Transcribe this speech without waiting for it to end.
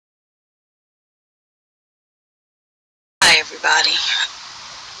everybody.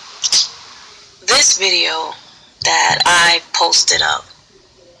 This video that I posted up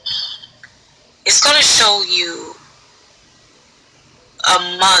is going to show you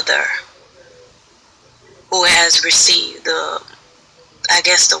a mother who has received the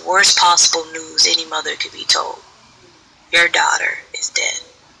worst possible news any mother could be told. Your daughter is dead.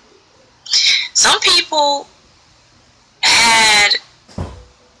 Some people had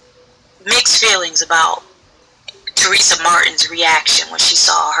mixed feelings about Tereasa Martin's reaction when she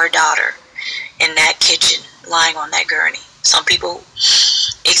saw her daughter in that kitchen lying on that gurney. Some people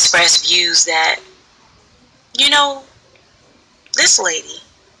expressed views that, this lady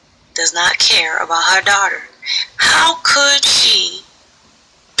does not care about her daughter. How could she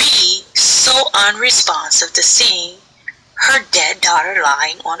be so unresponsive to seeing her dead daughter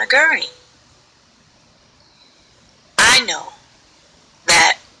lying on a gurney? I know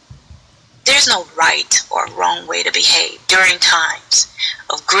that there's no right or wrong way to behave during times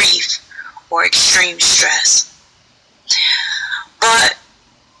of grief or extreme stress. But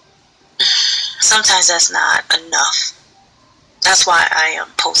sometimes that's not enough. That's why I am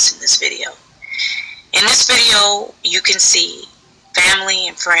posting this video. In this video, you can see family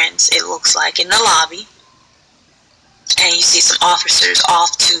and friends, it looks like, in the lobby. And you see some officers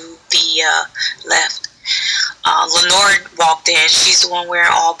off to the left. Lenore walked in. She's the one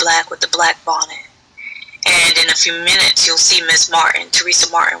wearing all black with the black bonnet. And in a few minutes, you'll see Miss Martin,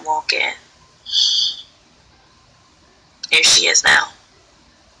 Tereasa Martin, walk in. Here she is now.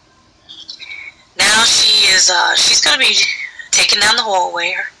 Now she's going to be taken down the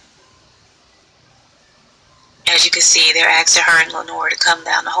hallway. As you can see, they're asking her and Lenore to come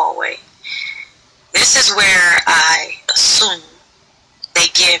down the hallway. This is where I assume they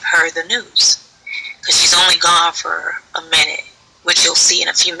give her the news, because she's only gone for a minute, which you'll see in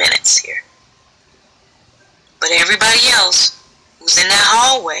a few minutes here. But everybody else who's in that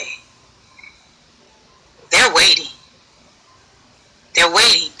hallway, they're waiting. They're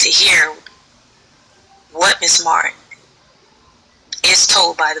waiting to hear what Miss Martin is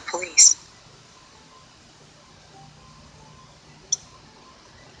told by the police.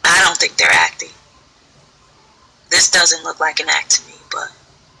 I don't think they're acting. This doesn't look like an act to me, but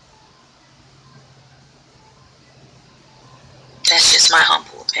that's just my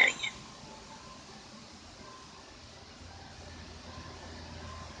humble opinion.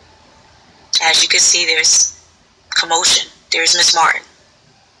 As you can see, there's commotion. There's Miss Martin.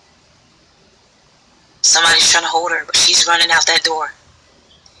 Somebody's trying to hold her, but she's running out that door.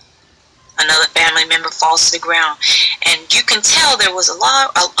 Another family member falls to the ground, and you can tell there was a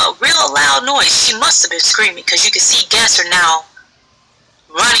real loud noise. She must have been screaming, because you can see guests are now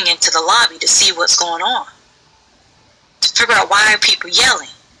running into the lobby to see what's going on, to figure out why are people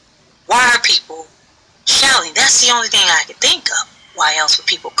yelling, why are people shouting. That's the only thing I could think of. Why else would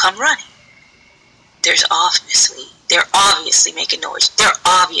people come running? They're obviously making noise. They're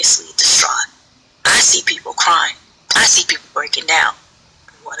obviously distraught. I see people crying. I see people breaking down.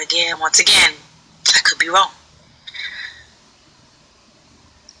 Once again, I could be wrong.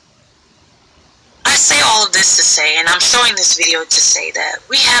 I say all of this to say, and I'm showing this video to say, that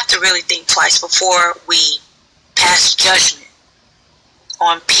we have to really think twice before we pass judgment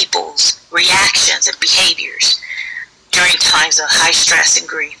on people's reactions and behaviors during times of high stress and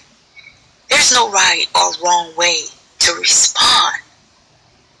grief. There's no right or wrong way to respond.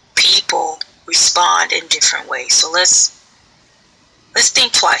 People respond in different ways. So let's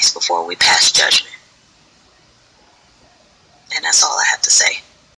think twice before we pass judgment. And that's all I have to say.